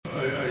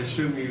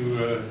assume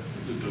the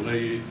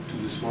delay to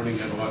this morning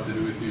had a lot to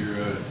do with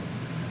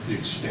the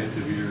extent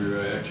of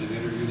your exit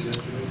interviews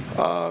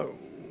yesterday?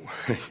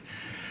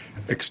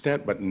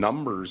 Extent, but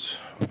numbers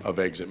of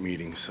exit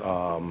meetings.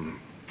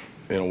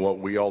 What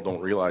we all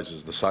don't realize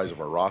is the size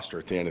of our roster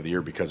at the end of the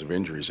year because of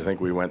injuries. I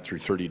think we went through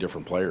 30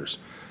 different players,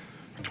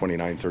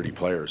 29, 30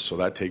 players. So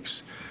that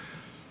takes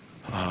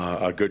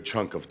a good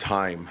chunk of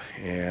time,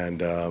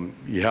 and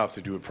you have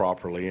to do it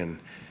properly. And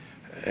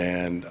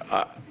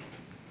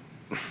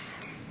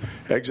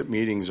exit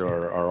meetings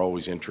are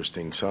always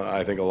interesting. So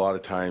I think a lot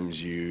of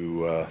times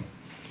you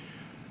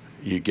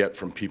get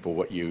from people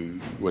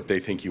what they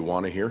think you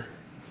want to hear.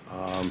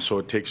 So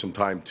it takes some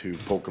time to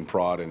poke and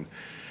prod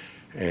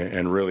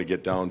and really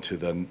get down to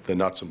the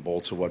nuts and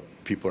bolts of what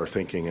people are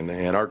thinking.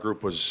 And our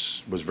group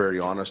was very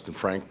honest and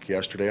frank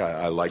yesterday.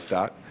 I like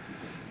that.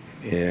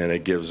 And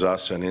it gives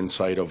us an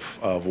insight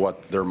of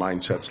what their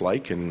mindset's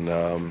like,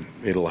 and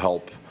it'll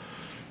help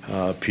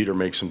Peter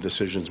make some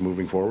decisions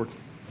moving forward.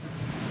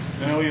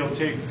 I know you'll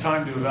take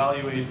time to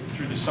evaluate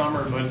through the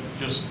summer, but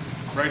just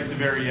right at the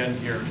very end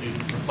here, can you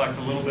reflect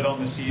a little bit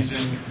on the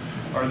season?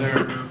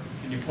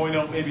 Can you point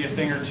out maybe a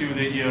thing or two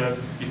that you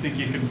think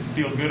you can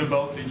feel good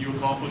about that you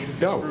accomplished with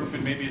this group,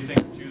 and maybe a thing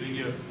or two that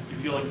you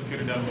feel like you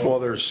could have done more? Well,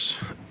 there's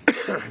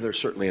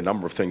certainly a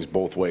number of things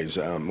both ways.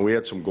 We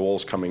had some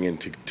goals coming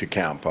into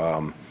camp.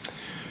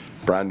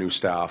 Brand new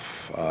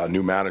staff,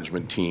 new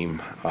management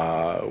team,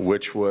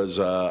 which was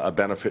a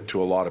benefit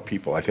to a lot of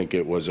people. I think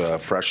it was a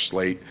fresh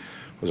slate.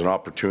 It was an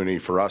opportunity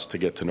for us to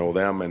get to know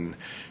them, and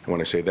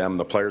when I say them,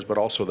 the players, but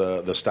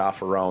also the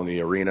staff around the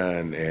arena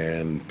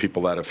and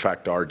people that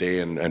affect our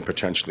day and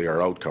potentially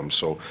our outcomes.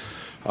 So,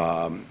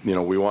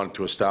 we wanted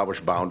to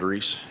establish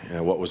boundaries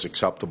and what was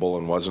acceptable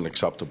and wasn't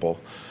acceptable.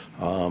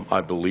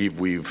 I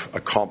believe we've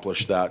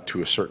accomplished that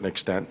to a certain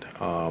extent.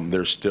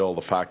 There's still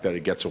the fact that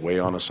it gets away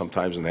on us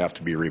sometimes, and they have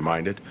to be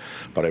reminded.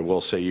 But I will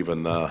say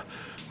even the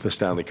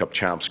Stanley Cup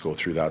champs go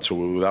through that.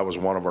 So that was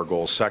one of our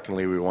goals.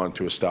 Secondly, we wanted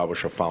to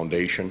establish a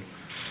foundation.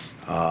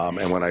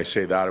 And when I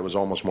say that, it was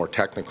almost more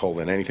technical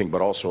than anything,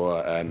 but also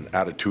an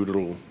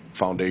attitudinal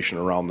foundation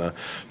around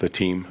the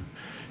team.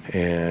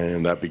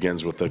 And that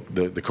begins with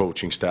the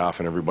coaching staff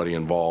and everybody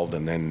involved,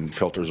 and then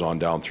filters on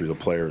down through the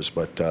players.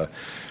 But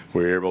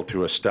we're able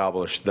to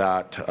establish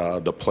that.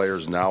 The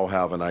players now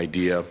have an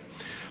idea,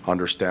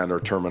 understand our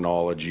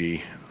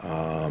terminology,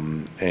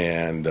 and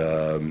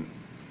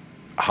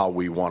how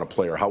we want to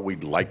play, or how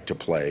we'd like to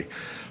play,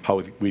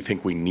 how we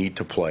think we need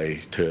to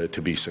play to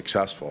be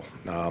successful.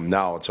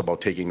 Now it's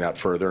about taking that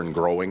further and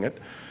growing it,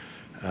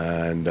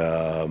 and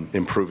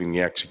improving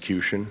the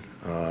execution,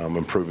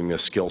 improving the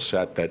skill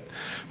set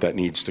that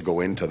needs to go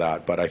into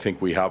that. But I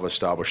think we have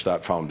established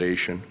that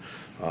foundation.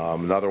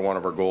 Another one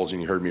of our goals,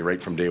 and you heard me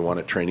right from day one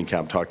at training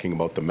camp talking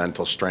about the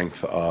mental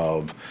strength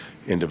of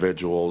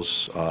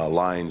individuals,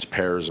 lines,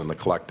 pairs, and the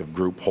collective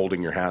group,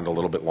 holding your hand a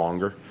little bit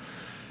longer.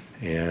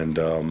 And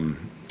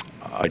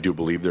I do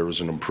believe there was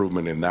an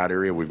improvement in that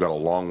area. We've got a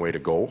long way to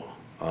go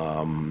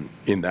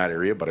in that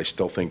area, but I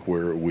still think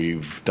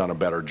we've done a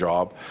better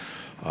job.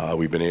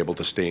 We've been able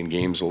to stay in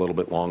games a little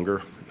bit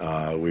longer.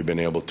 We've been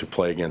able to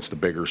play against the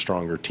bigger,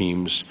 stronger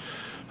teams,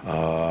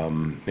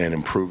 and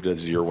improved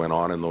as the year went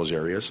on in those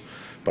areas.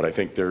 But I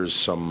think there's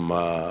some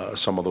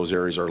of those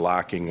areas are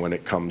lacking when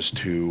it comes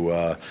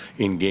to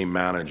in-game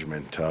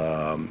management,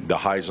 the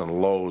highs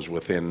and lows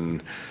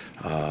within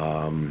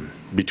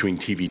between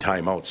TV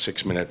timeouts,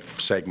 6-minute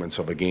segments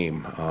of a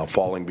game,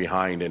 falling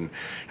behind and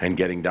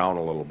getting down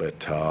a little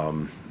bit,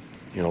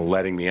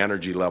 letting the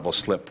energy level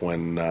slip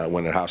when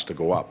it has to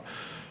go up.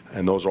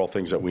 And those are all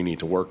things that we need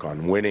to work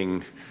on.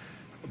 Winning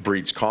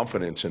breeds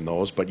confidence in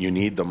those, but you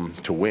need them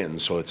to win,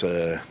 so it's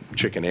a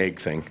chicken-egg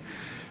thing.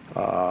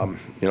 And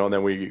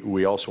then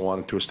we also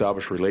wanted to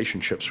establish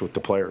relationships with the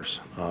players.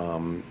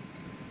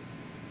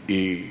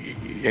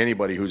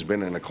 Anybody who's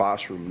been in a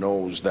classroom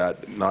knows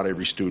that not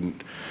every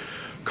student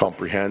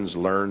comprehends,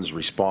 learns,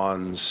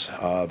 responds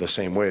the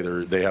same way.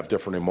 They have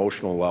different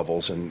emotional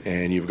levels,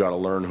 and you've got to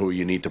learn who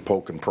you need to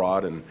poke and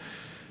prod and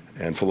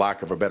for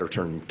lack of a better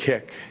term,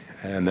 kick.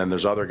 And then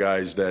there's other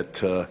guys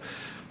that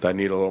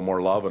need a little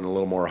more love and a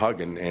little more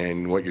hug,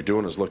 and what you're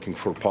doing is looking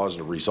for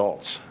positive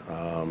results.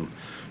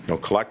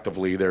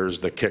 Collectively, there's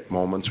the kick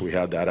moments. We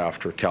had that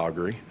after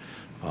Calgary.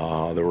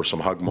 There were some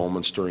hug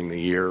moments during the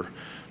year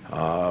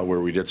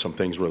where we did some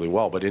things really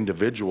well. But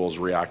individuals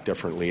react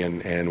differently,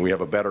 and we have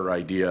a better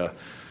idea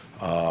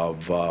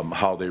of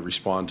how they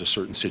respond to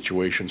certain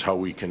situations, how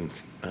we can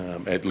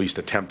at least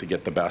attempt to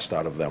get the best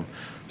out of them.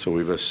 So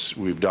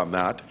we've done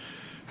that.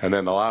 And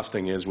then the last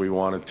thing is we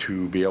wanted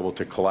to be able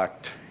to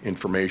collect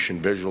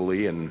information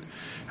visually and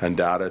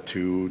data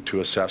to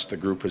assess the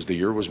group as the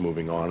year was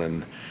moving on,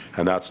 and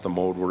that's the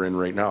mode we're in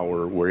right now.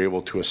 We're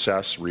able to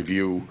assess,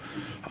 review,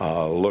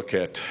 look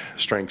at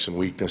strengths and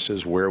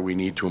weaknesses, where we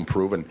need to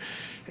improve,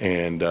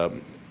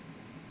 and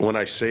when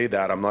I say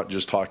that, I'm not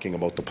just talking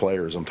about the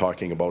players. I'm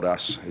talking about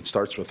us. It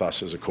starts with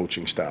us as a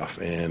coaching staff,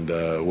 and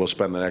we'll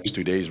spend the next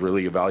 2 days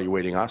really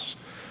evaluating us.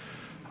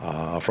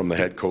 from the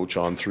head coach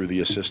on through the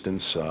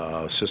assistants,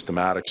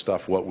 systematic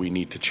stuff, what we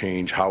need to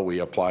change, how we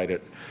applied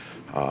it,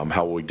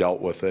 how we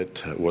dealt with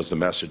it. Was the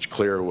message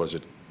clear? Was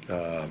it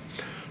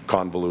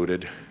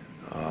convoluted?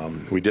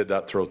 We did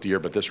that throughout the year,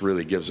 but this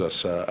really gives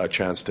us a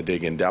chance to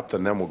dig in depth,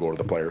 and then we'll go to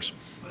the players.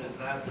 But is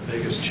that the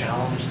biggest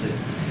challenge, that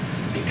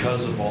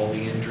because of all the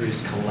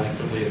injuries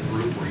collectively, a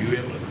group, were you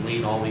able to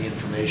glean all the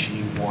information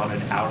you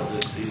wanted out of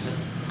this season?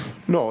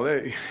 No,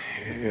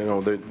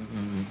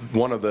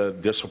 one of the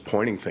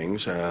disappointing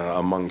things,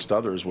 amongst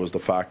others, was the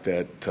fact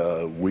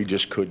that we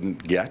just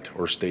couldn't get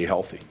or stay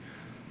healthy.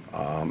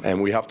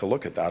 And we have to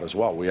look at that as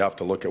well. We have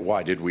to look at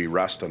why. Did we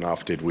rest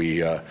enough? Did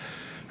we,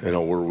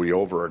 were we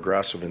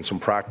over-aggressive in some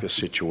practice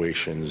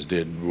situations?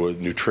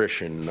 With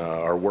nutrition,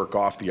 our work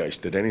off the ice,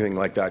 did anything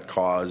like that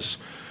cause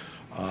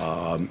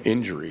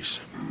injuries?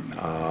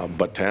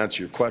 But to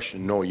answer your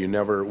question, no, we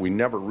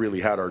never really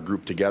had our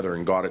group together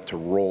and got it to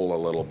roll a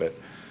little bit.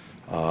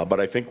 But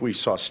I think we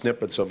saw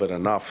snippets of it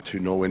enough to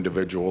know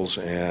individuals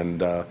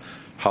and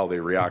how they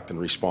react and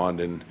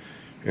respond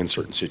in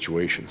certain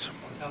situations.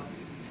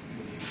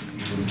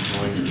 You were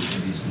going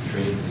to do some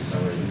trades this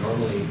summer.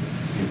 Normally,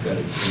 you've got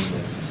a team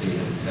like, say, you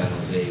have in San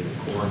Jose, the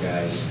core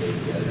guys stay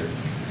together,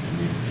 and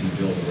you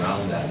build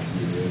around that. So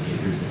you know, okay,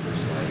 here's the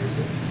first line.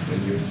 But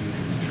you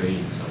could be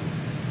trading some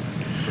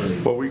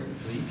fairly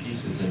complete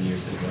pieces, and you're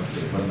thinking,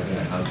 okay, what am I going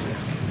to have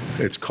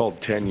now? It's called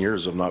 10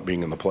 years of not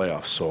being in the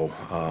playoffs. So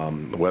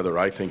whether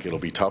I think it'll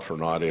be tough or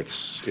not,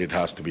 it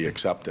has to be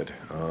accepted.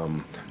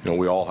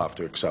 We all have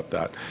to accept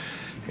that.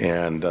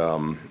 And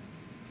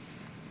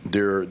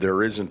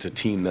there isn't a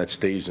team that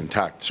stays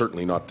intact.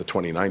 Certainly not the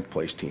 29th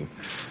place team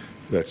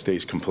that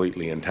stays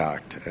completely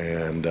intact.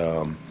 And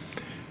I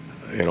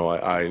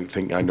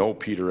know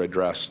Peter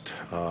addressed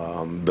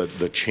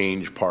the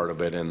change part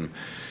of it and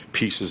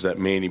pieces that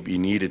may be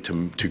needed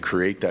to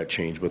create that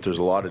change. But there's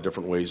a lot of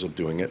different ways of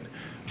doing it.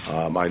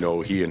 I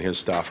know he and his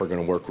staff are going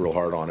to work real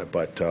hard on it,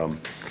 but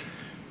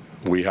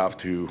we have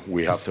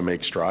to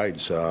make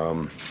strides.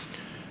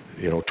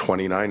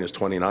 29 is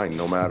 29,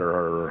 no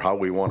matter how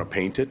we want to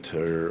paint it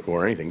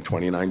or anything.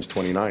 29 is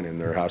 29, and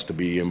there has to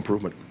be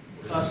improvement.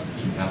 What else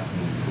do you have to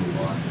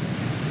improve on?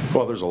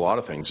 Well, there's a lot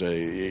of things.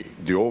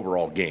 The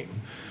overall game.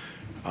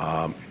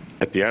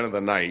 At the end of the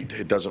night,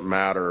 it doesn't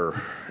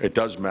matter. It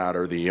does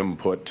matter the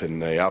input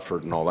and the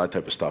effort and all that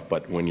type of stuff.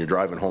 But when you're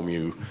driving home,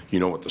 you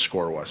know what the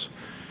score was.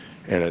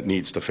 And it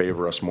needs to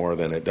favor us more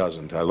than it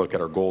doesn't. I look at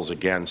our goals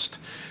against,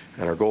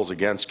 and our goals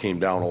against came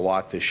down a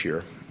lot this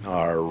year.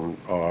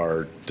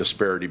 Our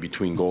disparity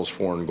between goals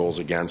for and goals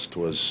against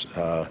was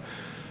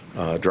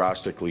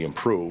drastically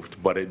improved,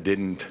 but it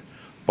didn't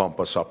bump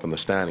us up in the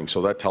standings.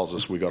 So that tells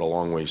us we got a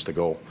long ways to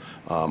go.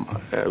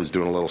 I was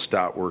doing a little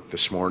stat work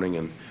this morning,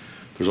 and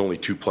there's only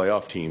 2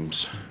 playoff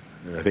teams.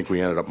 I think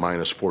we ended up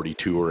minus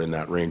 42 or in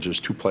that range. There's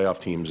 2 playoff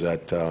teams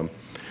that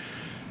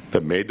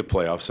made the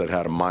playoffs that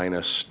had a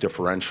minus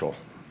differential.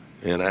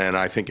 And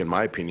I think, in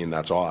my opinion,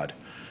 that's odd.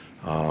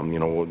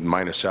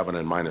 Minus 7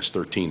 and minus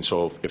 13.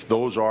 So if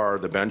those are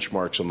the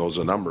benchmarks and those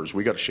are the numbers,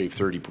 we got to shave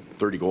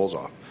 30 goals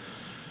off.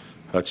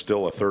 That's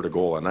still a third a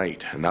goal a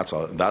night, and that's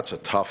a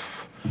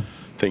tough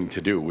thing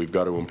to do. We've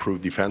got to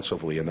improve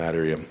defensively in that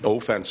area.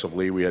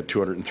 Offensively, we had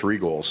 203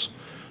 goals.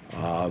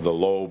 The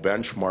low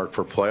benchmark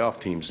for playoff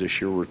teams this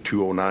year were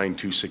 209,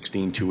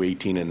 216,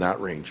 218 in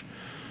that range.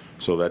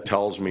 So that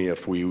tells me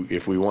if we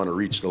want to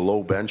reach the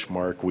low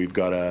benchmark, we've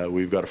got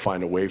to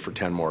find a way for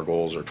 10 more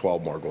goals or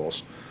 12 more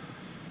goals.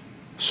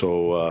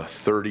 So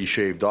 30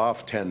 shaved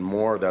off, 10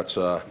 more. That's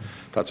a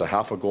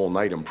half a goal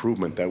night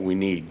improvement that we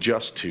need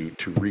just to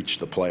reach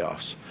the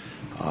playoffs.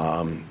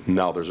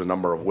 Now there's a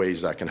number of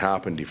ways that can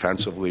happen.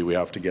 Defensively, we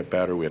have to get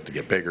better. We have to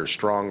get bigger,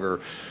 stronger.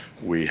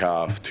 We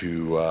have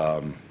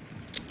to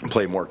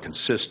play more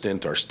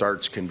consistent. Our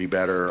starts can be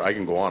better. I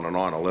can go on and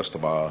on a list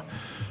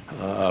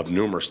of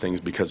numerous things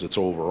because it's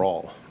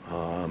overall.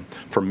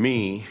 For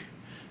me,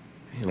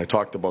 and I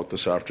talked about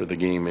this after the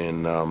game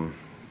in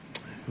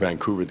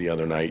Vancouver the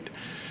other night,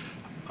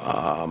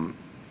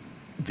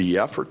 the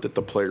effort that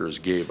the players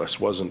gave us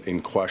wasn't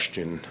in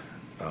question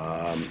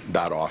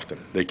that often.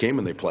 They came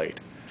and they played.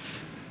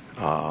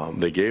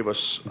 They gave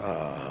us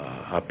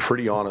a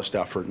pretty honest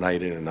effort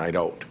night in and night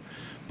out.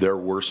 There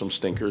were some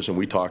stinkers, and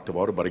we talked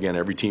about it, but again,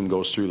 every team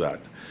goes through that.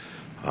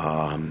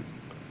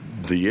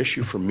 The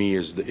issue for me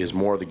is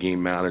more the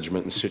game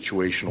management and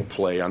situational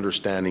play,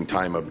 understanding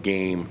time of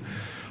game.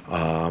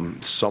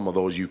 Some of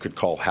those you could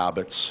call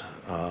habits,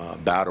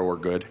 bad or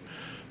good,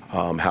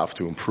 have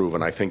to improve,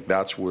 and I think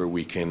that's where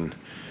we can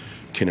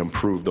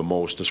improve the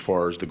most as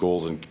far as the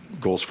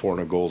goals for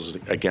and goals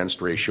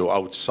against ratio,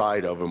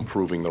 outside of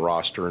improving the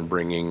roster and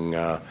bringing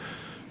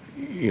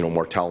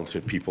more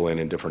talented people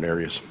in different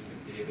areas.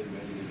 David,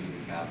 ready to be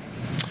the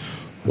captain?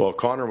 Well,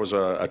 Connor was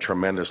a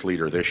tremendous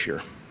leader this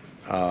year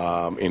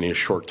in his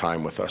short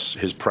time with us.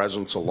 His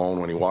presence alone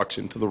when he walks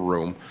into the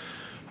room,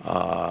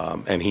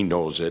 and he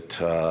knows it,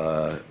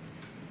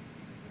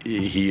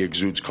 he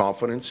exudes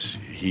confidence.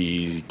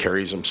 He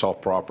carries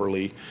himself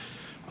properly.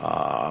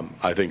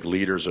 I think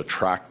leaders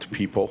attract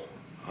people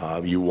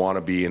You want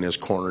to be in his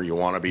corner. You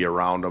want to be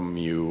around him.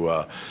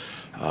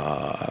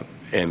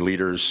 And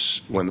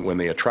leaders, when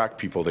they attract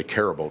people, they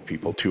care about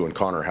people too, and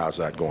Connor has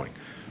that going.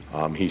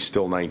 He's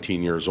still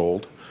 19 years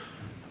old.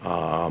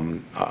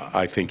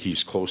 I think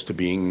he's close to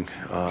being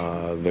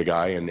the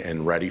guy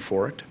and ready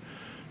for it.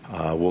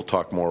 We'll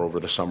talk more over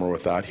the summer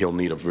with that. He'll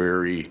need a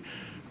very,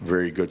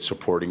 very good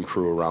supporting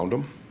crew around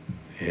him.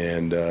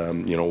 And,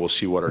 we'll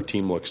see what our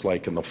team looks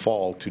like in the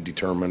fall to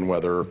determine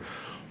whether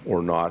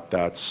or not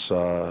that's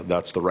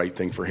the right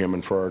thing for him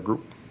and for our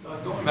group.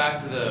 Going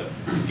back to the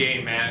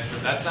game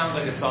management, that sounds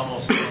like it's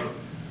almost more,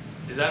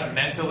 is that a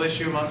mental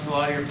issue amongst a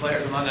lot of your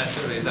players? Well, not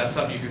necessarily. Is that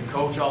something you can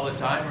coach all the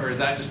time, or is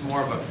that just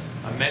more of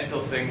a mental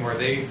thing where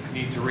they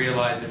need to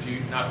realize, if you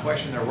not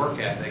question their work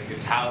ethic,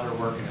 it's how they're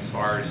working as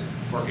far as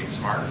working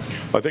smarter?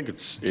 I think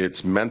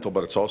it's mental,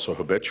 but it's also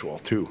habitual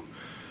too.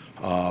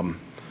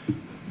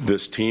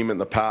 This team in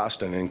the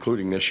past, and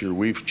including this year,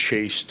 we've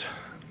chased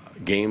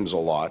games a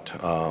lot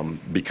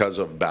because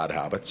of bad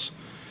habits.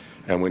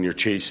 And when you're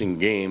chasing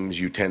games,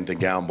 you tend to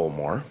gamble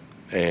more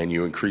and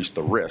you increase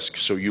the risk.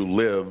 So you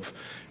live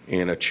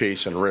in a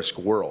chase and risk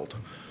world.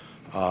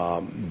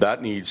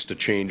 That needs to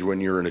change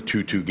when you're in a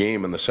 2-2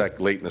 game in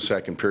late in the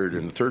second period or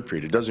in the third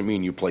period. It doesn't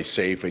mean you play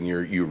safe and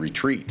you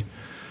retreat.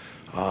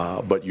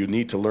 But you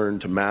need to learn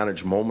to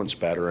manage moments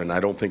better, and I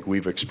don't think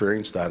we've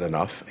experienced that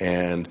enough.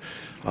 And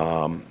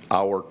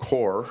our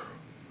core,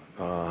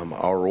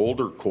 our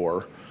older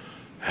core,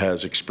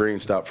 has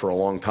experienced that for a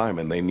long time,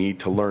 and they need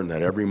to learn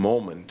that every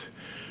moment,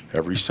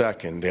 every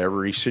second,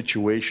 every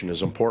situation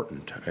is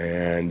important,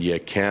 and you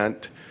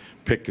can't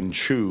pick and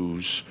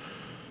choose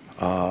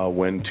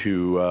when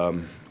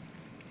to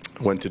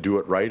do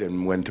it right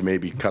and when to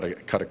maybe cut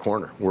a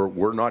corner.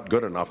 We're not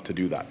good enough to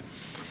do that.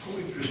 How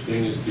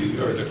interesting is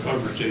the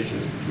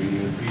conversations between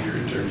you and Peter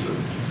in terms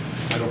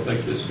of, I don't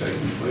think this guy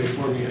can play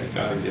for me, I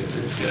gotta get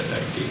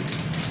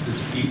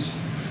this piece.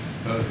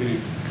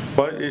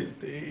 But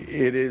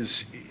it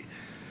is,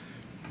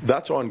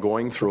 that's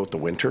ongoing throughout the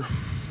winter.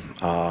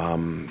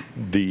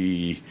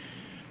 The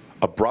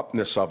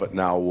abruptness of it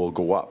now will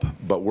go up,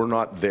 but we're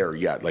not there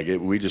yet.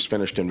 We just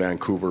finished in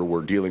Vancouver.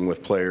 We're dealing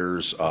with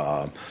players.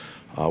 We're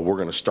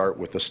going to start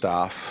with the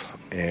staff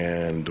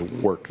and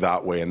work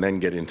that way, and then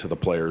get into the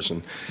players.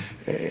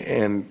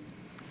 And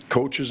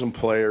coaches and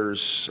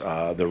players,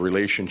 the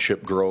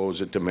relationship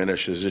grows, it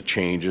diminishes, it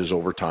changes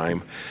over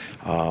time.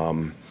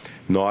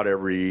 Not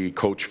every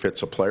coach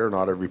fits a player.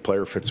 Not every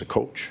player fits a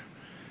coach.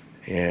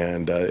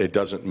 And it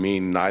doesn't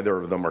mean neither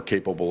of them are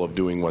capable of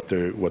doing what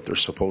they're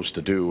supposed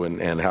to do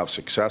and have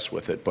success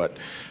with it. But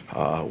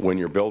when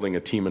you're building a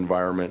team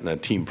environment and a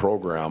team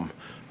program,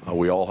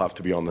 we all have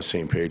to be on the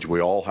same page.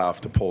 We all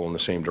have to pull in the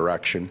same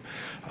direction.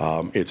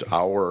 It's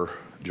our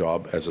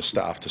job as a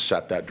staff to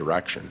set that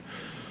direction.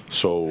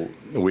 So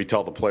we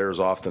tell the players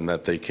often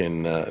that they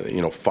can,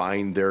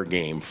 find their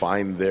game,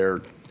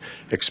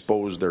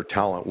 expose their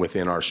talent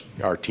within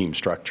our team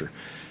structure.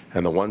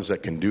 And the ones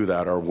that can do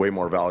that are way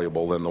more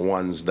valuable than the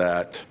ones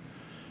that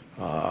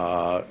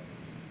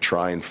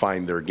try and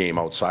find their game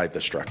outside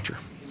the structure.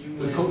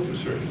 The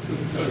coaches are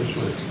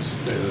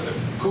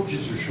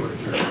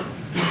short-term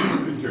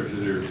in terms of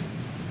their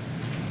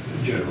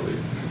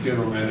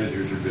general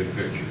managers are big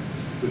picture.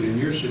 But in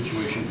your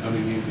situation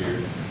coming in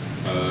here,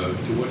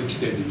 to what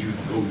extent did you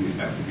go? You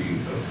have to be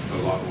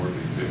a lot more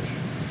big picture.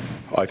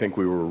 I think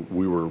we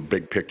were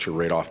big picture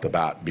right off the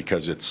bat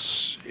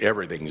because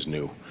everything's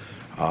new.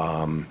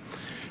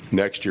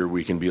 Next year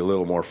we can be a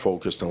little more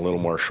focused and a little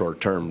more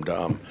short-termed.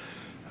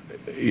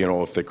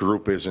 If the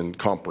group isn't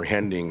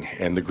comprehending,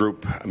 and the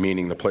group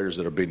meaning the players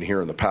that have been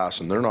here in the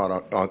past, and they're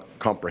not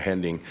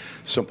comprehending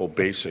simple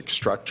basic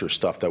structure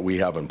stuff that we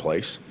have in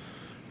place,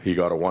 you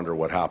got to wonder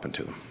what happened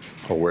to them,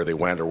 or where they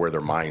went, or where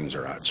their minds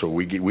are at. So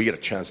we get a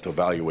chance to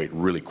evaluate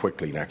really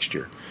quickly next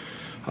year.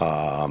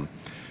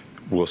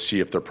 We'll see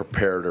if they're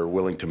prepared or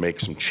willing to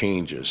make some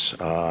changes.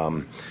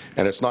 And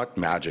it's not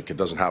magic. It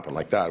doesn't happen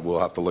like that. We'll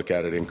have to look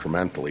at it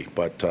incrementally.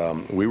 But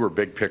we were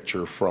big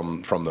picture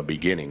from the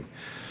beginning.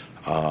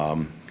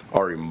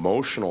 Our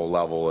emotional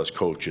level as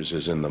coaches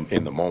is in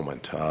the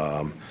moment.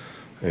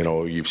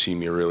 You've seen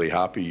me really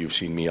happy. You've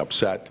seen me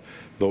upset.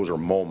 Those are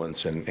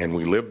moments, and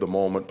we live the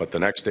moment. But the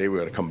next day we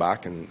got to come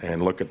back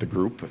and look at the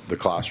group, the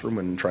classroom,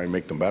 and try and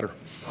make them better.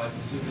 I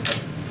presume that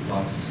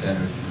lots of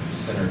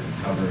center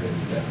cover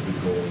and depth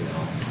of goal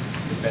now.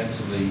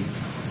 Defensively,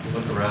 you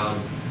look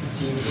around, the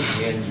teams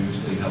again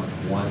usually have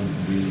one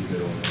really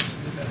good offensive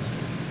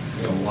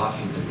defenseman.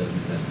 Washington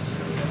doesn't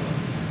necessarily have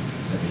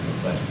a center,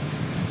 but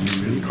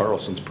you really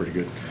Carlson's pretty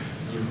good.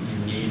 You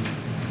need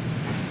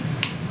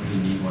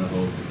one of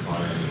those with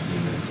Connor on the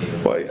team and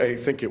Taylor. Well, I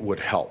think it would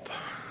help.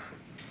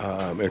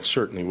 It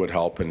certainly would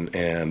help, and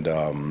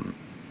the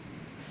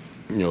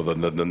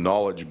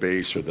knowledge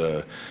base or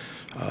the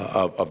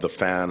of the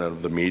fan and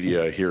of the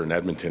media here in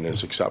Edmonton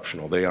is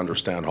exceptional. They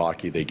understand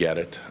hockey, they get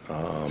it,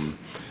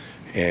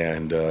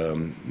 and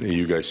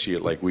you guys see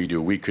it like we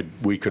do. We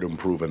could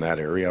improve in that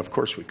area. Of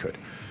course we could.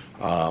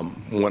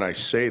 When I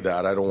say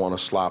that, I don't want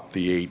to slap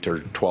the 8 or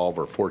 12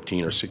 or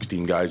 14 or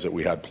 16 guys that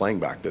we had playing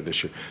back there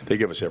this year. They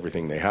give us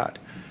everything they had.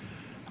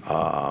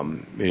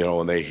 And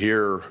they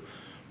hear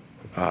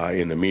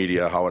in the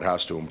media how it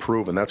has to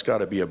improve, and that's got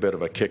to be a bit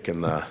of a kick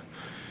in the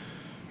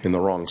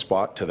wrong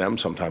spot to them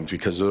sometimes,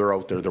 because they're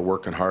out there, they're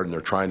working hard, and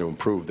they're trying to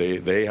improve.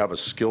 They have a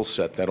skill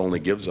set that only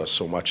gives us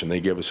so much, and they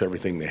give us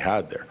everything they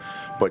had there.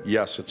 But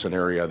yes, it's an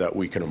area that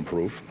we can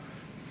improve,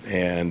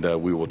 and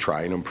we will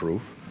try and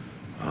improve.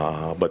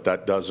 But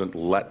that doesn't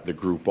let the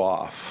group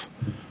off.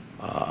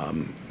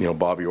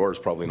 Bobby Orr is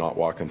probably not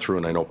walking through,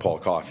 and I know Paul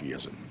Coffey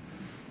isn't.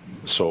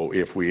 So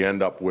if we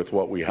end up with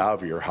what we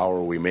have here, how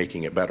are we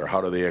making it better?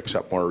 How do they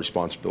accept more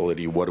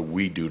responsibility? What do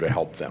we do to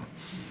help them?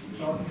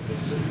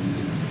 It's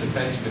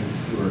defensemen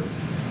who are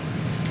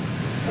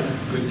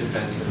good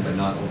defensemen but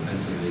not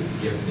offensively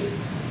gifted.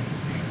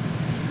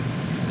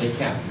 They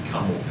can't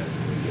become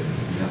offensively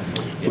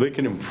gifted. Well, they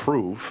can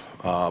improve,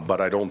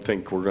 but I don't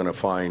think we're going to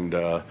find,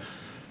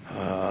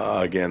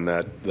 again,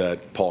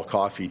 that Paul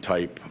Coffey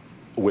type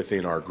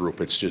within our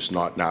group. It's just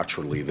not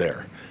naturally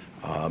there.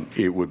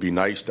 It would be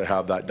nice to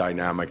have that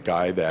dynamic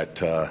guy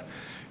that,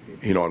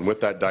 and with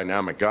that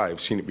dynamic guy,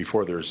 I've seen it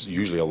before, there's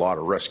usually a lot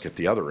of risk at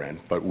the other end,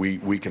 but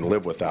we can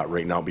live with that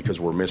right now because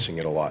we're missing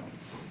it a lot.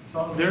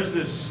 So there's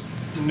this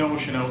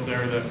notion out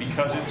there that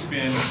because it's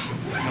been,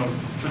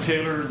 for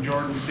Taylor and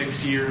Jordan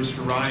 6 years,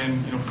 for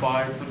Ryan,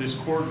 5, for this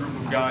core group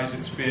of guys,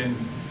 it's been,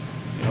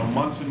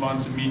 months and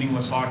months of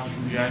meaningless hockey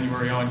from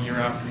January on, year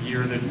after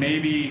year, that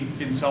maybe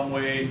in some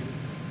way,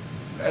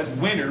 as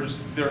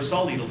winners, they're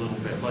sullied a little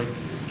bit. Like,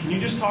 can you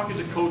just talk as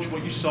a coach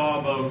what you saw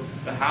about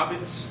the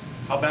habits,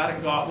 how bad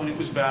it got when it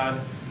was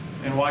bad,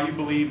 and why you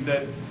believe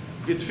that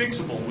it's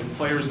fixable with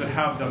players that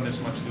have done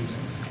this much losing?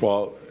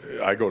 Well,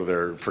 I go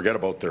to forget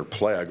about their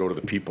play, I go to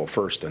the people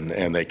first,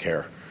 and they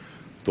care.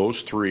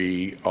 Those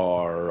three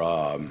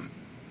are,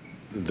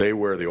 they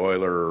wear the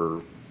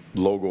Oiler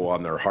logo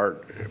on their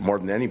heart more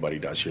than anybody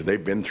does here.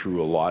 They've been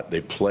through a lot.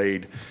 They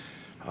played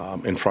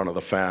in front of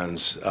the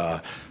fans.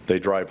 They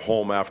drive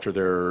home after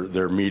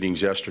their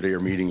meetings yesterday or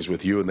meetings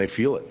with you, and they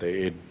feel it.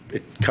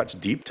 It cuts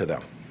deep to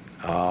them.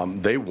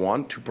 They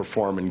want to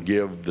perform and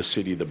give the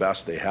city the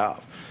best they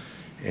have.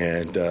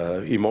 And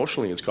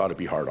emotionally, it's got to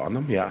be hard on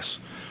them, yes.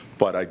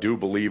 But I do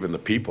believe in the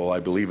people.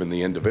 I believe in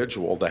the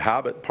individual. The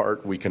habit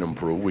part we can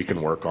improve, we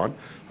can work on.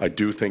 I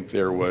do think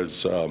there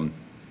was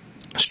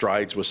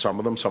strides with some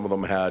of them. Some of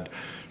them had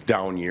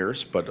down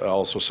years, but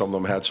also some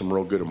of them had some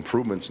real good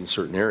improvements in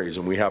certain areas,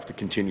 and we have to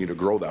continue to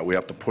grow that. We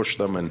have to push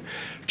them and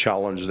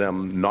challenge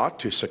them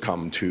not to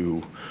succumb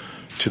to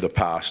the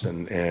past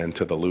and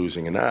to the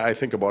losing. And I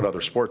think about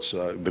other sports.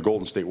 The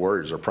Golden State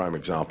Warriors are a prime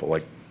example.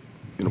 Like,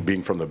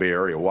 being from the Bay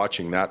Area,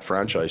 watching that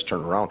franchise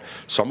turn around.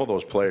 Some of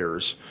those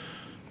players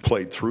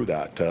played through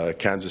that.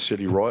 Kansas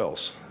City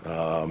Royals.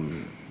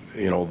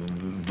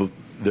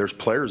 There's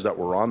players that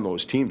were on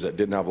those teams that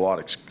didn't have a lot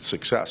of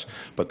success,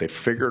 but they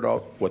figured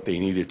out what they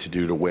needed to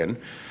do to win.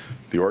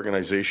 The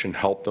organization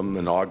helped them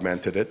and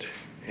augmented it,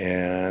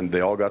 and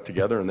they all got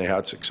together and they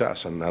had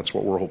success, and that's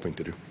what we're hoping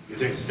to do. You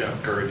think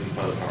Steph Curry can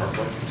play the power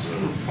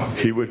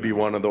play? He would be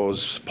one of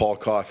those Paul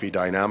Coffey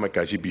dynamic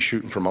guys. He'd be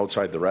shooting from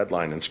outside the red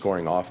line and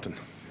scoring often.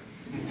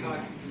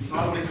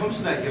 When it comes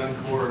to that young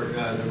core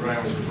that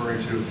Ryan was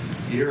referring to, you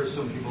hear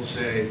some people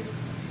say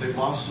they've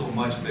lost so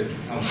much that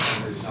they've become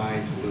kind of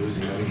resigned to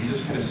losing. I mean, you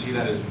just kind of see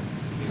that as,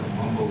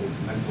 mumbo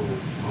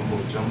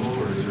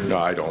jumbo, or is there? No,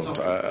 I don't.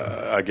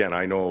 Again,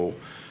 I know.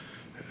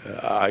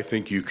 I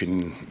think you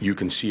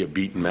can see a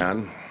beaten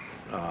man.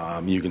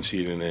 You can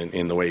see it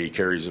in the way he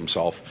carries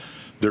himself.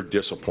 They're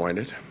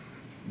disappointed.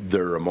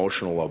 They're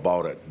emotional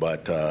about it,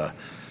 but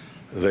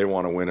they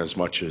want to win as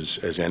much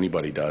as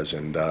anybody does.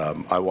 And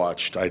I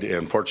watched.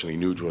 Unfortunately,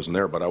 Nuge wasn't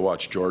there, but I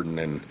watched Jordan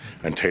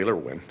and Taylor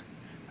win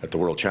at the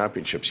World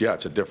Championships. Yeah,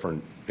 it's a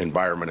different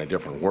environment, a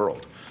different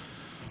world.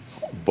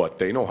 But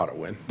they know how to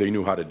win. They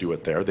knew how to do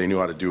it there. They knew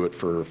how to do it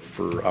for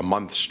a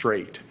month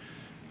straight.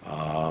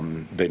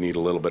 They need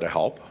a little bit of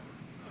help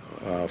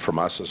from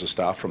us as a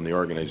staff, from the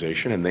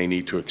organization, and they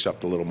need to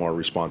accept a little more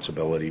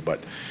responsibility.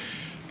 But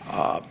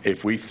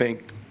if we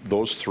think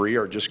those three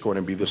are just going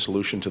to be the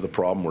solution to the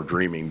problem, we're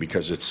dreaming,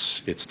 because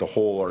it's the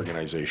whole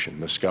organization,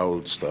 the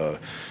scouts, the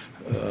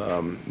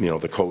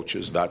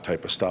coaches, that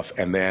type of stuff,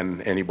 and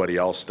then anybody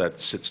else that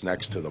sits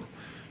next to them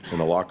in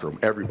the locker room.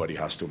 Everybody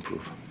has to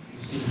improve. You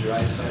see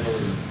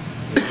Draisaitl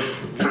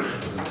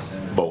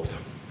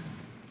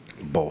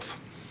Both.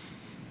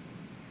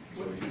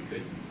 So you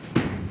could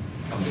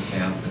come to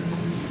camp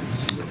and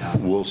see what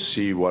happens. We'll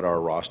see what our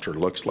roster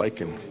looks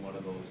like, and Only one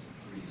of those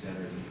three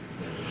centers.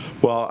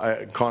 well,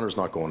 Connor's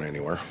not going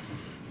anywhere.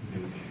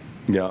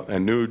 Yeah,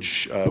 and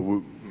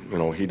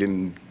Nuge, he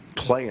didn't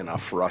play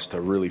enough for us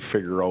to really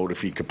figure out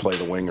if he could play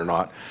the wing or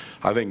not.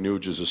 I think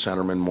Nuge is a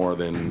centerman more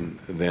than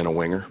a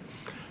winger.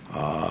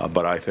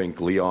 But I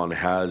think Leon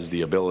has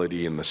the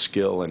ability and the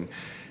skill,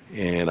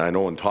 and I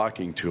know in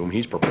talking to him,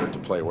 he's prepared to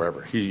play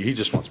wherever. He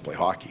just wants to play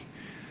hockey.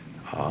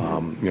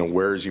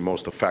 Where is he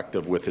most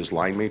effective with his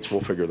line mates?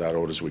 We'll figure that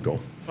out as we go.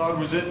 Todd,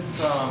 was it,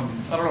 I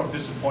don't know if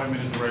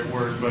disappointment is the right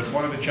word, but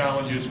one of the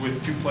challenges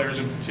with two players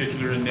in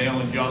particular, Nail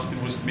and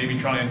Justin, was to maybe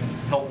try and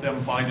help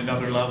them find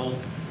another level?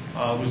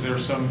 Was there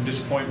some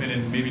disappointment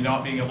in maybe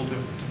not being able to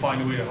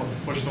find a way to help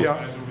push those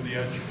guys over the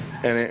edge?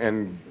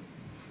 And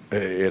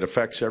it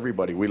affects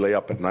everybody. We lay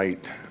up at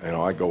night.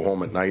 I go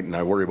home at night and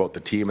I worry about the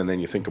team, and then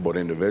you think about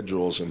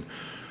individuals and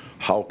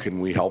how can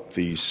we help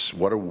these?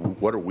 What are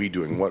we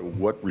doing?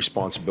 What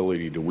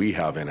responsibility do we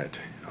have in it?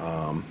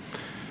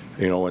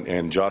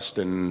 And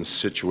Justin's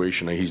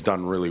situation, he's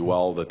done really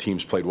well. The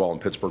team's played well in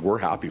Pittsburgh. We're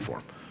happy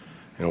for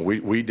him.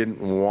 We didn't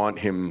want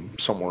him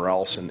somewhere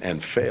else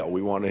and fail.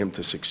 We wanted him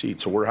to succeed.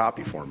 So we're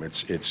happy for him.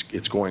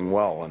 It's going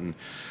well. And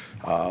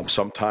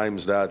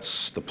sometimes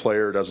that's the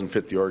player doesn't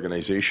fit the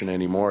organization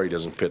anymore. He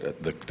doesn't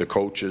fit the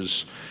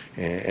coaches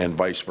and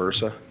vice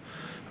versa.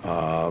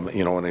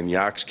 And in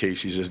Yak's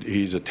case,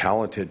 he's a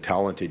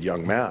talented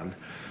young man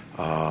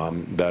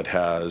that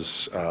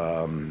has,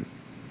 a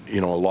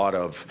lot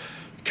of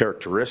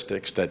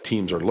characteristics that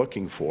teams are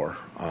looking for.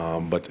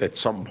 But at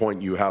some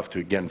point, you have to,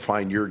 again,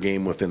 find your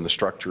game within the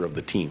structure of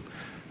the team.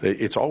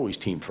 It's always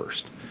team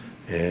first.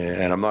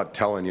 And I'm not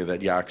telling you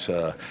that Yak's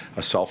a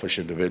selfish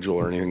individual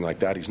or anything like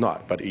that. He's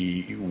not. But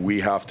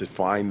we have to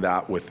find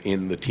that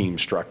within the team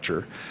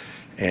structure.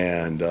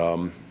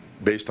 And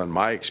based on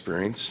my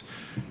experience,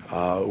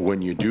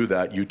 when you do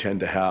that, you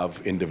tend to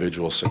have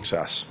individual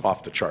success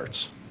off the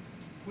charts.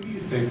 What do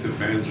you think the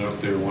fans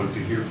out there want to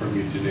hear from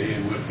you today,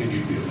 and what can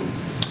you give them?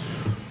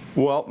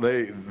 Well,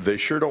 they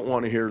sure don't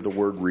want to hear the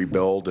word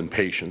rebuild and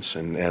patience,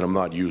 and I'm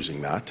not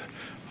using that.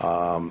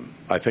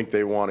 I think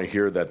they want to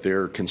hear that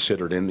they're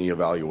considered in the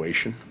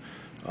evaluation.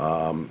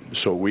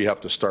 So we have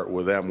to start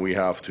with them. We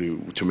have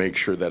to make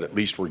sure that at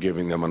least we're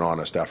giving them an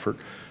honest effort.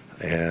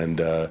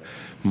 And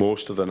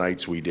most of the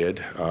nights we did.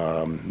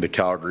 The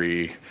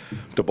Calgary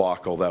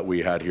debacle that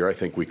we had here, I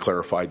think we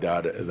clarified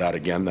that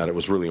again, that it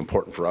was really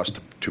important for us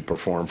to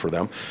perform for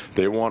them.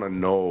 They want to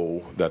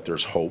know that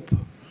there's hope,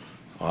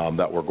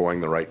 that we're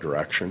going the right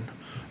direction.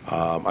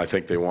 I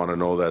think they want to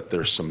know that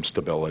there's some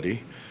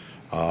stability.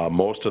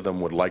 Most of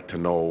them would like to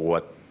know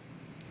what's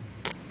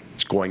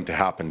going to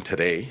happen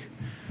today.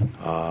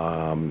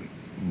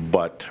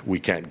 But we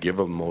can't give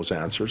them those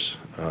answers.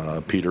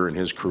 Peter and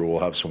his crew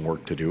will have some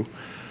work to do.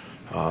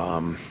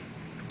 I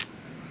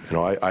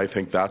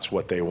think that's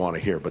what they want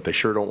to hear, but they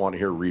sure don't want to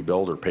hear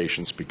rebuild or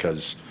patience,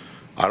 because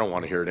I don't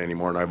want to hear it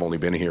anymore, and I've only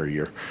been here a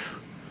year.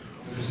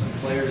 There's some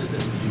players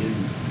that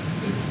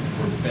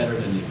were better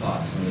than you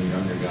thought, some of the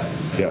younger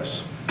guys.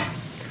 Yes.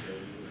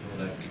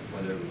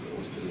 Whether it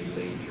was really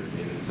late or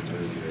maybe it's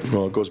earlier.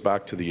 Well, it goes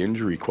back to the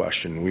injury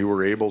question. We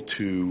were able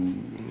to,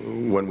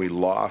 when we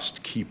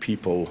lost key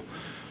people,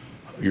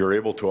 you're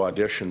able to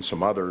audition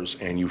some others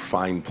and you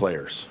find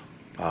players.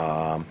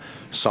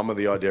 Some of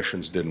the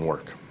auditions didn't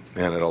work,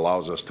 and it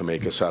allows us to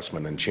make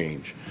assessment and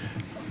change.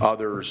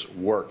 Others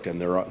worked,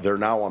 and they're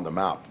now on the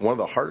map. One of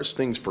the hardest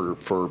things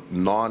for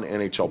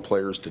non-NHL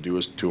players to do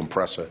is to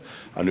impress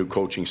a new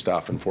coaching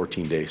staff in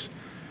 14 days.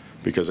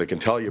 Because I can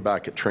tell you,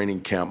 back at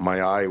training camp,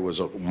 my eye was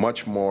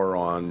much more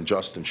on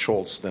Justin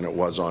Schultz than it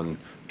was on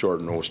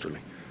Jordan Oesterle,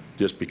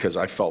 just because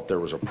I felt there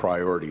was a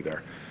priority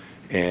there.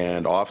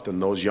 And often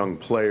those young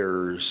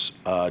players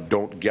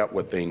don't get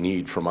what they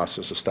need from us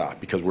as a staff,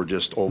 because we're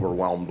just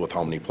overwhelmed with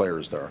how many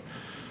players there are.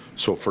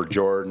 So for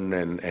Jordan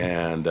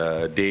and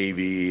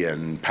Davey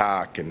and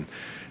Pack and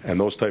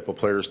those type of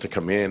players to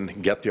come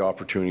in, get the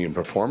opportunity and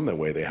perform the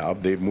way they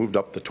have, they've moved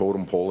up the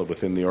totem pole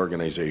within the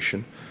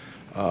organization.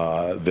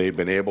 They've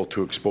been able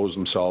to expose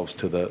themselves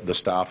to the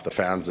staff, the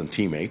fans, and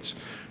teammates,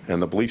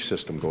 and the belief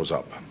system goes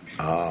up.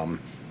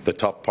 The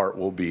tough part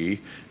will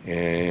be,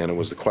 and it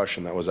was the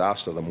question that was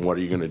asked of them, what are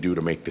you going to do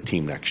to make the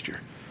team next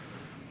year?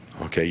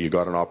 Okay, you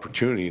got an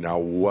opportunity now.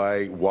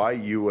 Why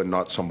you and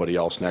not somebody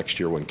else next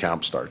year when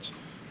camp starts?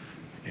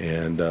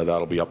 And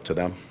that'll be up to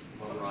them.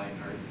 Well,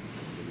 Reinhardt.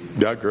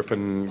 Yeah,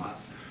 Griffin.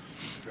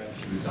 Stretch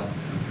he was up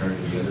compared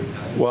to the other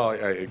time.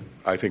 Well,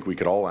 I think we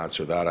could all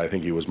answer that. I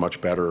think he was much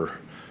better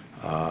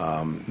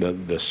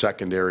the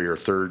secondary or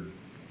third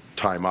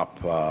time up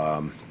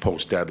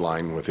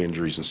post-deadline with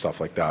injuries and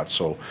stuff like that.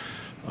 So,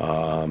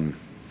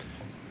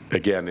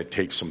 again, it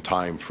takes some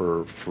time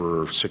for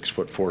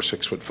 6'4",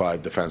 6'5"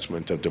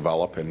 defenseman to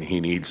develop, and he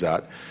needs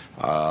that.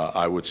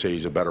 I would say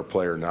he's a better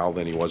player now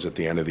than he was at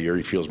the end of the year.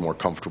 He feels more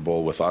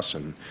comfortable with us,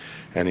 and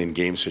in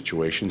game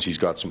situations, he's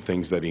got some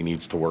things that he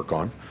needs to work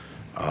on.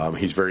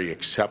 He's very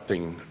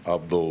accepting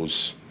of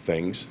those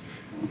things,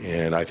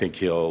 and I think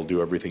he'll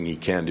do everything he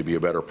can to be a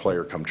better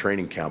player come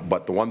training camp.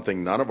 But the one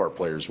thing none of our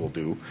players will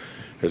do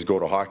is go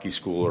to hockey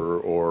school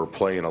or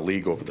play in a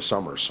league over the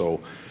summer. So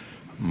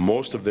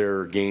most of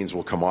their gains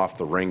will come off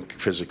the rink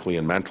physically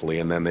and mentally,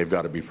 and then they've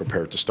got to be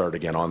prepared to start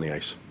again on the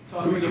ice. So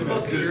when you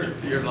look at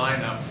your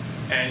lineup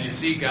and you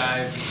see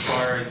guys as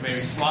far as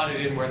maybe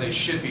slotted in where they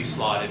should be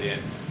slotted in,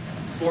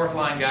 fourth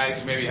line guys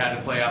who maybe had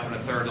to play up in a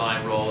third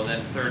line role, and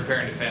then third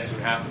pairing defense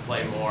would have to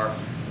play more.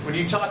 When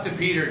you talk to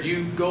Peter, do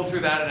you go through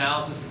that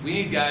analysis? We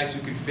need guys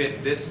who can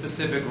fit this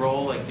specific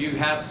role. Like, do you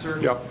have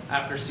certain, Yep.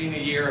 after seeing a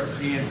year of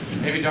seeing,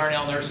 maybe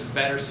Darnell Nurse is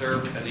better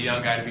served as a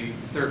young guy to be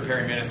third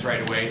pairing minutes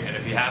right away, and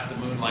if he has to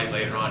moonlight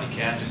later on, he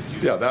can't just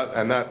use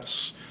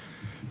it.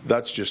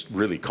 That's just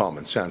really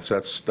common sense.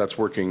 That's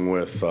working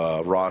with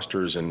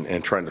rosters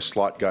and trying to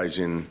slot guys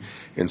in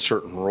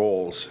certain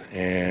roles,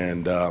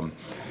 and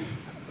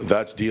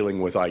that's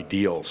dealing with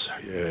ideals.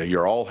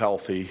 You're all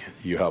healthy.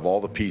 You have all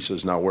the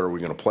pieces. Now, where are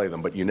we going to play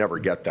them? But you never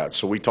get that.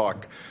 So we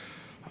talk.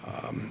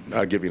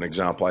 I'll give you an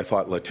example. I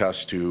thought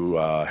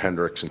Letestu,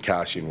 Hendricks, and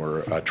Kassian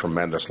were a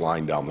tremendous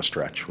line down the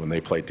stretch when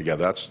they played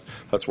together.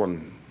 That's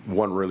one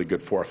really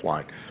good fourth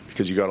line,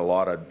 because you got a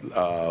lot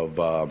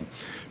of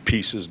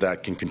pieces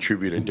that can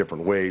contribute in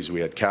different ways.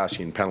 We had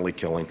Kassian penalty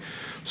killing.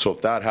 So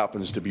if that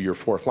happens to be your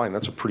fourth line,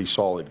 that's a pretty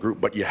solid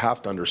group. But you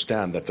have to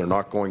understand that they're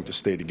not going to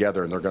stay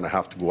together, and they're going to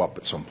have to go up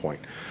at some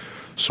point.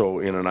 So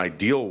in an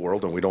ideal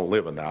world, and we don't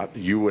live in that,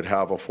 you would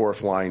have a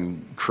fourth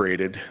line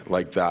created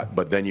like that.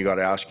 But then you got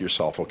to ask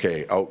yourself,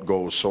 okay, out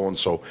goes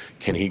so-and-so.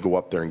 Can he go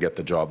up there and get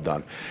the job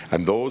done?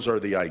 And those are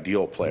the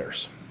ideal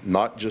players,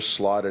 not just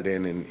slotted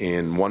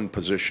in one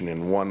position,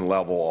 in one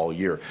level all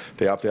year.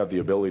 They have to have the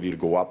ability to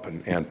go up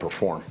and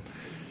perform.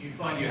 Do you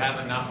find you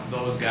have enough of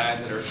those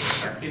guys that are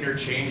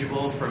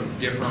interchangeable from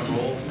different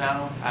roles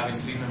now, having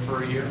seen them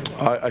for a year?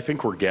 I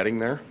think we're getting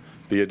there.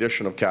 The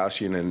addition of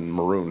Kassian and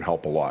Maroon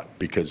help a lot,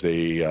 because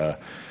they're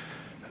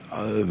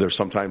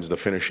sometimes the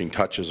finishing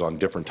touches on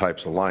different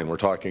types of line. We're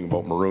talking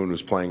about Maroon,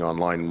 who's playing on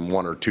line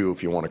 1 or 2,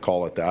 if you want to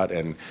call it that,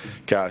 and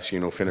Kassian,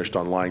 who finished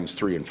on lines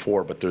 3 and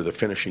 4, but they're the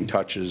finishing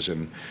touches,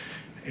 and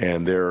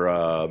they're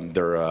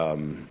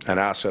an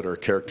asset or a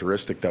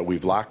characteristic that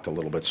we've lacked a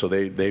little bit. So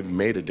they've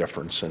made a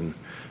difference, and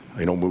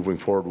moving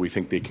forward, we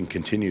think they can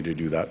continue to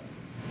do that.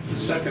 The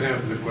second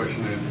half of the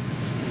question,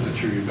 I'm not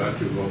sure you got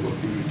to about what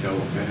can you tell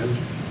the fans.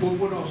 Well,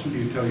 what else do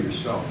you tell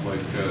yourself? Like,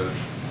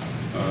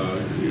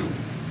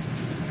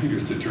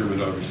 Peter's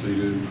determined, obviously,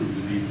 to improve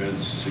the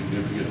defense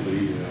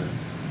significantly.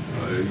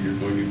 You're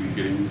going to be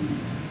getting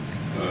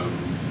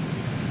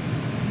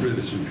rid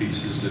of some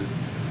pieces that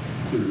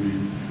clearly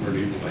weren't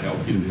able to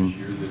help you this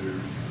year, that their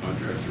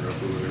contracts are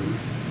up or whatever.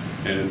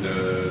 And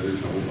there's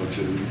a whole bunch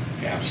of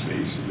cap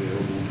space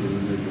available to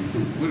them that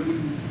can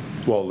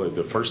improve. Well,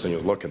 the first thing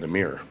is look in the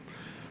mirror.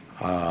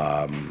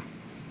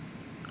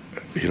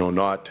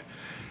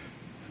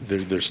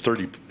 There's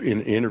 30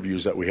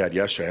 interviews that we had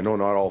yesterday. I know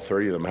not all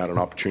 30 of them had an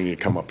opportunity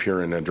to come up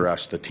here and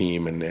address the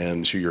team,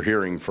 and so you're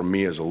hearing from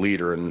me as a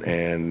leader,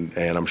 and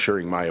I'm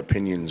sharing my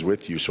opinions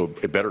with you. So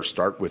it better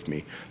start with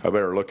me. I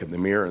better look in the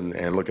mirror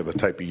and look at the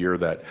type of year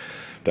that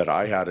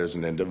I had as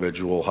an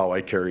individual, how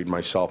I carried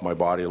myself, my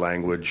body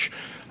language.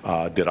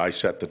 Did I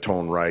set the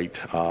tone right?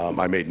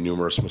 I made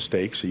numerous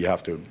mistakes. So you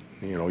have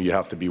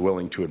to be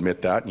willing to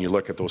admit that, and you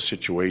look at those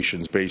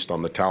situations based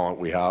on the talent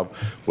we have.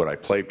 Would I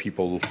play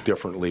people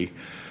differently?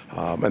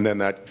 And then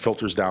that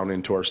filters down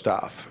into our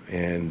staff.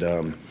 And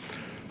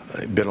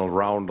I've been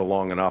around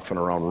long enough and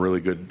around really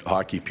good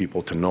hockey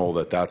people to know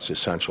that that's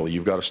essential.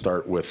 You've got to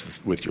start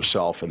with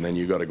yourself, and then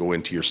you've got to go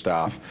into your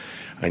staff,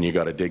 and you've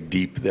got to dig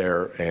deep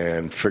there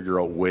and figure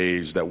out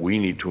ways that we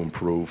need to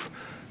improve.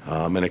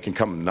 And it can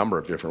come a number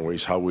of different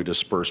ways: how we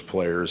disperse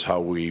players, how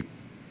we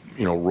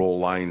roll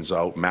lines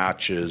out,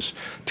 matches,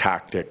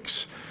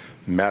 tactics,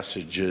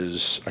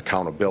 messages,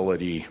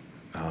 accountability.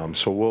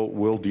 So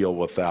we'll deal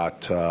with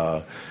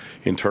that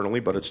internally,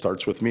 but it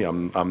starts with me.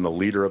 I'm the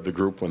leader of the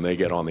group when they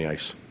get on the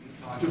ice.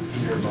 Talk to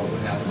Peter about what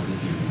happens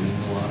if you win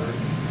the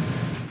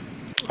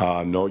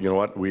lottery. No, you know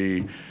what?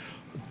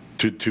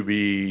 To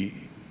be,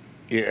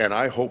 and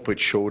I hope it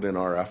showed in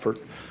our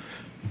effort.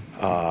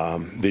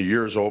 The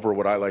year's over.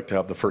 Would I like to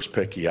have the first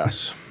pick?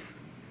 Yes.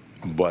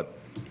 But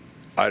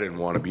I didn't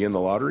want to be in the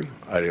lottery.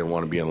 I didn't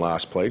want to be in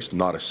last place.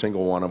 Not a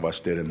single one of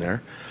us did in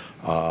there.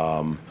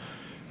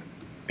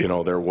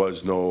 There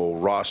was no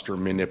roster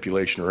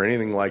manipulation or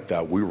anything like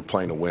that. We were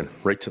playing to win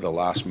right to the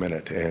last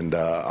minute, and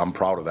I'm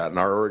proud of that. And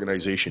our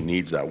organization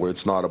needs that. Where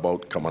it's not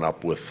about coming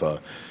up with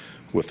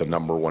the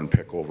number one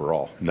pick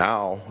overall.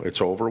 Now it's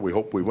over. We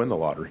hope we win the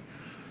lottery.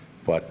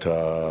 But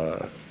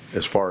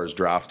as far as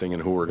drafting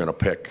and who we're going to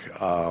pick,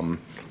 I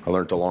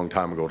learned a long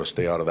time ago to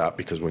stay out of that,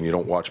 because when you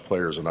don't watch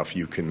players enough,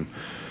 you can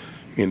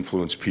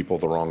influence people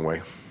the wrong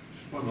way.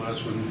 One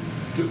last one.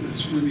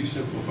 Let's really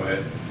simplify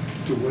it.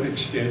 To what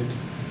extent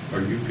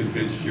are you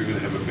convinced you're going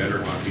to have a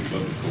better hockey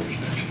club to coach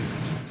next year?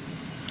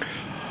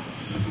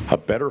 A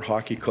better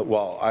hockey club?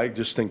 Well, I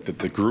just think that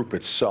the group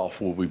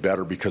itself will be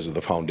better because of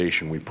the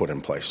foundation we put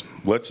in place.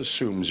 Let's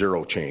assume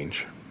zero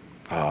change,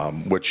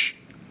 which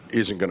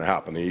isn't going to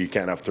happen. You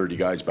can't have 30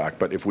 guys back.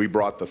 But if we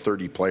brought the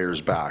 30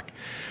 players back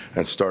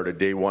and started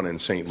day one in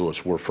St.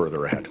 Louis, we're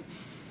further ahead.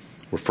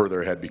 We're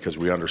further ahead because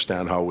we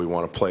understand how we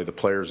want to play. The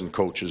players and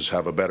coaches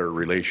have a better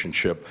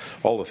relationship.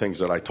 All the things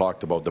that I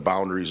talked about, the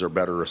boundaries are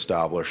better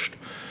established.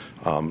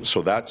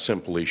 So that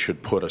simply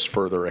should put us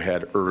further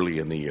ahead early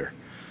in the year.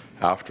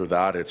 After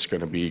that, it's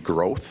going to be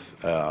growth,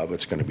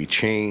 it's going to be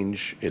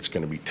change, it's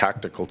going to be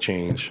tactical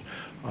change.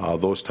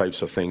 Those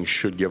types of things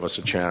should give us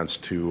a chance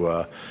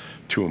to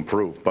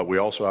improve. But we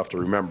also have to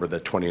remember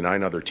that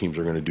 29 other teams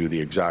are going to do the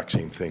exact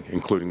same thing,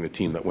 including the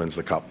team that wins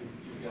the Cup.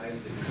 You guys,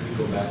 if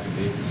we go back to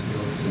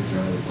Bakersfield since they're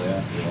out of the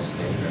playoffs, they all stay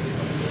there. Are they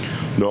going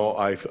to go? No,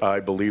 I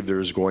believe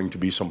there's going to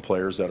be some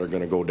players that are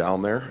going to go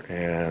down there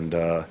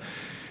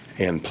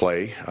and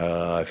play.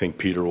 I think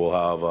Peter will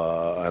have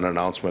an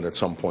announcement at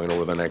some point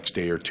over the next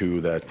day or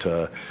two that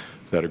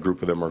a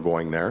group of them are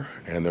going there,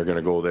 and they're going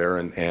to go there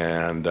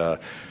and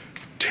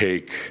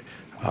take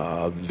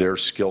their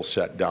skill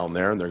set down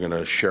there, and they're going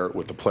to share it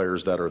with the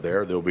players that are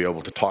there. They'll be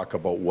able to talk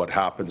about what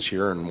happens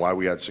here and why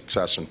we had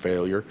success and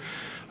failure.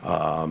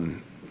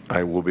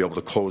 I will be able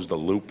to close the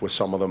loop with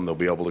some of them. They'll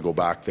be able to go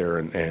back there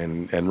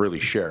and really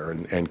share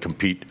and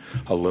compete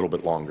a little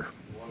bit longer.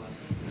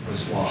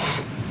 Chris Waugh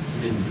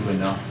didn't do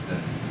enough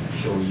to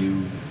show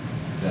you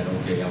that,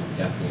 okay, I'm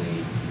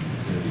definitely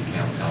going to be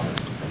Cam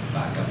Talbot's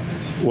backup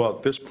next year? Well,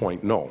 at this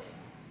point, no.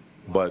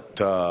 But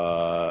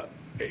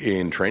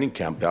in training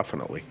camp,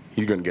 definitely.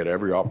 He's going to get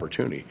every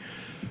opportunity.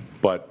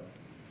 But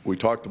we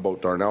talked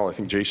about Darnell. I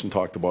think Jason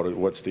talked about it.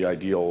 What's the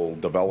ideal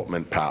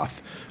development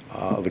path?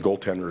 The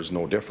goaltender is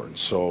no different.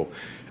 So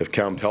if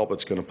Cam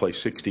Talbot's going to play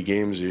 60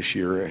 games this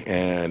year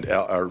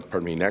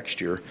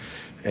next year,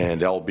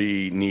 and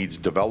LB needs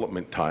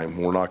development time,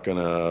 we're not going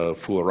to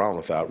fool around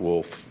with that.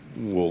 We'll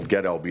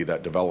get LB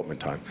that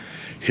development time.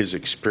 His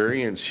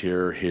experience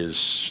here,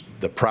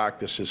 the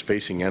practices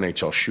facing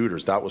NHL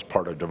shooters, that was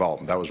part of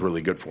development. That was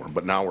really good for him.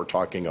 But now we're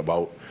talking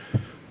about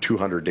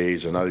 200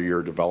 days, another year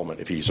of development.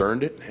 If he's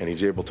earned it and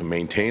he's able to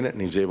maintain it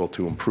and he's able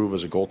to improve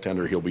as a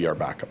goaltender, he'll be our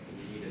backup.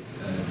 You need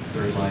a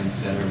third-line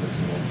center with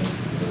some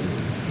offensive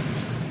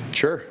ability.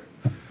 Sure.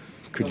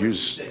 Could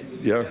use,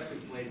 yeah.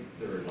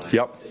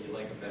 Yep. You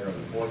like it better on the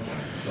fourth line.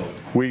 So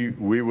we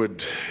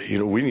would,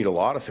 we need a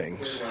lot of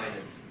things. third line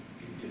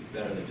is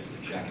better than just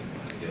a checking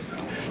line, I guess.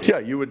 Yeah,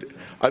 you would.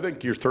 I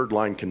think your third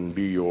line can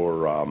be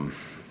your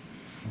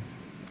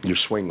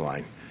swing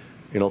line.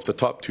 If the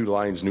top two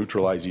lines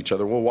neutralize each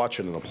other, we'll watch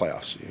it in the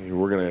playoffs.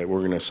 We're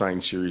gonna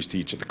assign series to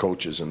each of the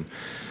coaches, and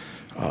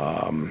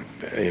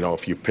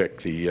if you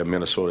pick the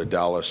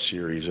Minnesota-Dallas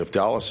series, if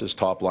Dallas's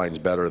top line's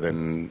better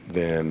than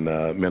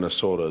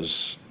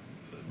Minnesota's,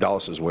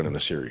 Dallas is winning the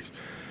series.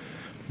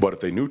 But if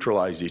they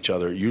neutralize each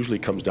other, it usually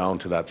comes down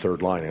to that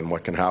third line and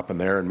what can happen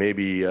there, and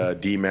maybe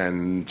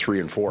D-men 3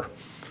 and 4,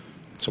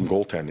 some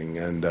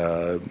goaltending, and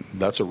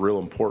that's a real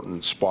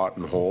important spot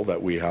and hole that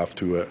we have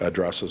to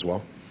address as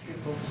well.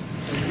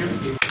 Thank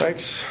you.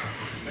 Thanks.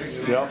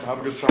 Yeah, have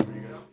a good summer.